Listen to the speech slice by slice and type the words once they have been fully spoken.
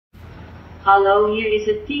Hallo, hier is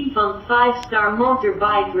het team van 5-Star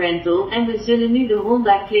Motorbike Rental en we zullen nu de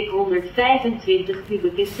Honda Click 125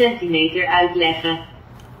 kubieke centimeter uitleggen.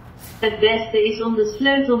 Het beste is om de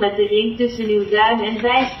sleutel met de ring tussen uw duim en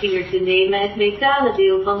wijsvinger te nemen. Het metalen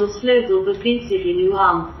deel van de sleutel bevindt zich in uw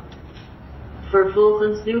hand.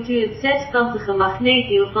 Vervolgens duwt u het zeskantige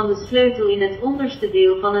magneetdeel van de sleutel in het onderste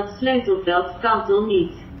deel van het sleutelveld, kantel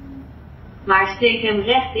niet. Maar steek hem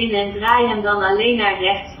recht in en draai hem dan alleen naar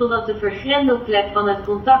rechts totdat de vergrendelklep van het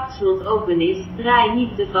contactslot open is, draai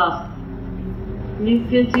niet te vast. Nu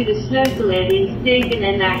kunt u de sleutel erin steken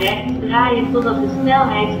en naar rechts draaien totdat de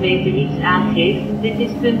snelheidsmeter iets aangeeft. Dit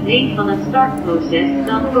is punt 1 van het startproces,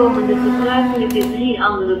 dan komen de gebruikelijke 3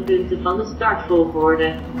 andere punten van de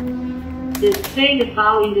startvolgorde. De tweede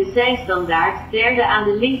vouw in de zijstandaard, derde aan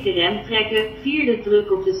de linkerrem trekken, vierde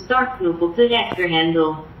druk op de startknop op de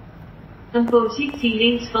rechterhendel. Een positie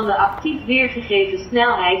links van de actief weergegeven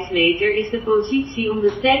snelheidsmeter is de positie om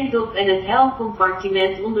de tankdop en het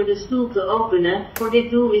helmcompartiment onder de stoel te openen. Voor dit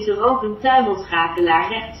doel is er ook een tuimelschakelaar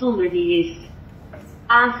rechtsonder die is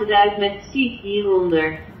aangeduid met seat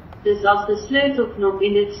hieronder. Dus als de sleutelknop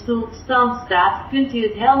in de stoelstand staat, kunt u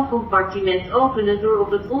het helmcompartiment openen door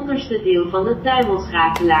op het onderste deel van de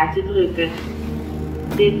tuimelschakelaar te drukken.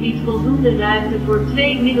 Dit biedt voldoende ruimte voor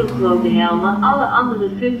 2 middelgrote helmen. Alle andere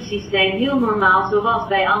functies zijn heel normaal zoals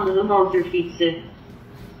bij andere motorfietsen.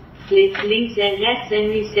 Flits links en rechts en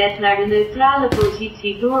reset naar de neutrale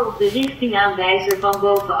positie door op de richtingaanwijzer van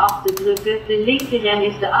bovenaf te drukken. De linkerrem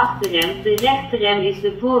is de achterrem, de rechterrem is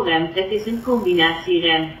de voorrem. Het is een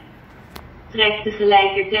combinatierem. Trek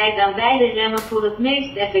tegelijkertijd aan beide remmen voor het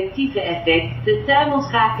meest effectieve effect. De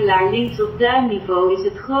tuimelschakelaar links op duimniveau is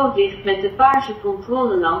het grootlicht met de paarse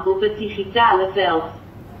controlelamp op het digitale veld.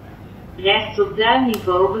 Rechts op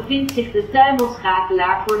duimniveau bevindt zich de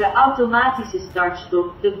tuimelschakelaar voor de automatische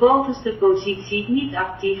startstop. De bovenste positie niet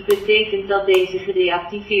actief betekent dat deze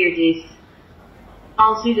gedeactiveerd is.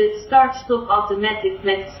 Als u de start-stop automatic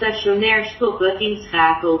met stationair stoppen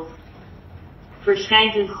inschakelt,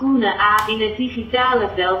 verschijnt een groene A in het digitale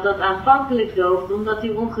veld dat aanvankelijk dooft omdat u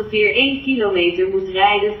ongeveer 1 kilometer moet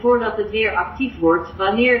rijden voordat het weer actief wordt.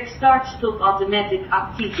 Wanneer het start-stop automatic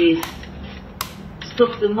actief is,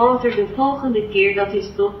 stopt de motor de volgende keer dat u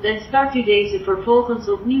stopt en start u deze vervolgens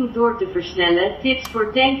opnieuw door te versnellen. Tips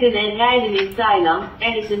voor tanken en rijden in Thailand.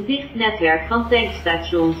 Er is een dicht netwerk van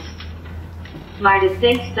tankstations. Maar de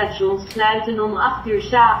tankstations sluiten om 8 uur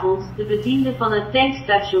 's avonds. De bediende van het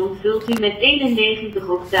tankstation vult u met 91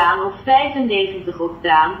 octaan of 95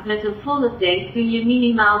 octaan. Met een volle tank kun je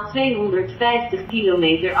minimaal 250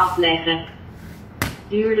 kilometer afleggen.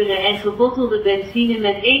 Duurdere en gebottelde benzine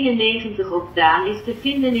met 91 octaan is te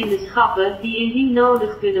vinden in de schappen die indien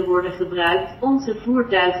nodig kunnen worden gebruikt. Onze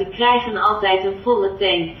voertuigen krijgen altijd een volle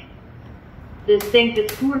tank. Dus tank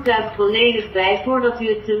het voertuig volledig bij voordat u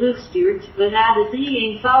het terugstuurt. We raden 3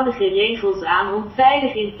 eenvoudige regels aan om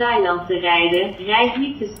veilig in Thailand te rijden. Rijd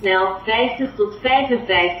niet te snel, 50 tot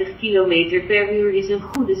 55 km per uur is een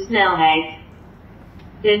goede snelheid.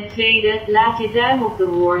 Ten tweede, laat je duim op de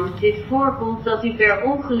hoorn. Dit voorkomt dat u per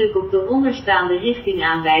ongeluk op de onderstaande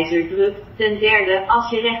richtingaanwijzer drukt. Ten derde, als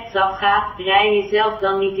je rechtsaf gaat, rij jezelf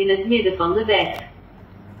dan niet in het midden van de weg.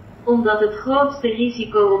 Omdat het grootste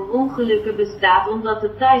risico op ongelukken bestaat omdat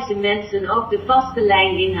de Thaise mensen ook de vaste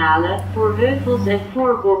lijn inhalen, voor heuvels en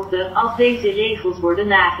voorbochten, als deze regels worden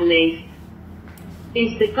nageleefd,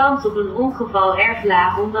 is de kans op een ongeval erg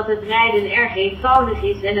laag omdat het rijden erg eenvoudig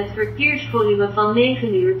is en het verkeersvolume van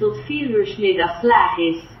 9 uur tot 4 uur 's middags laag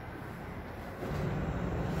is.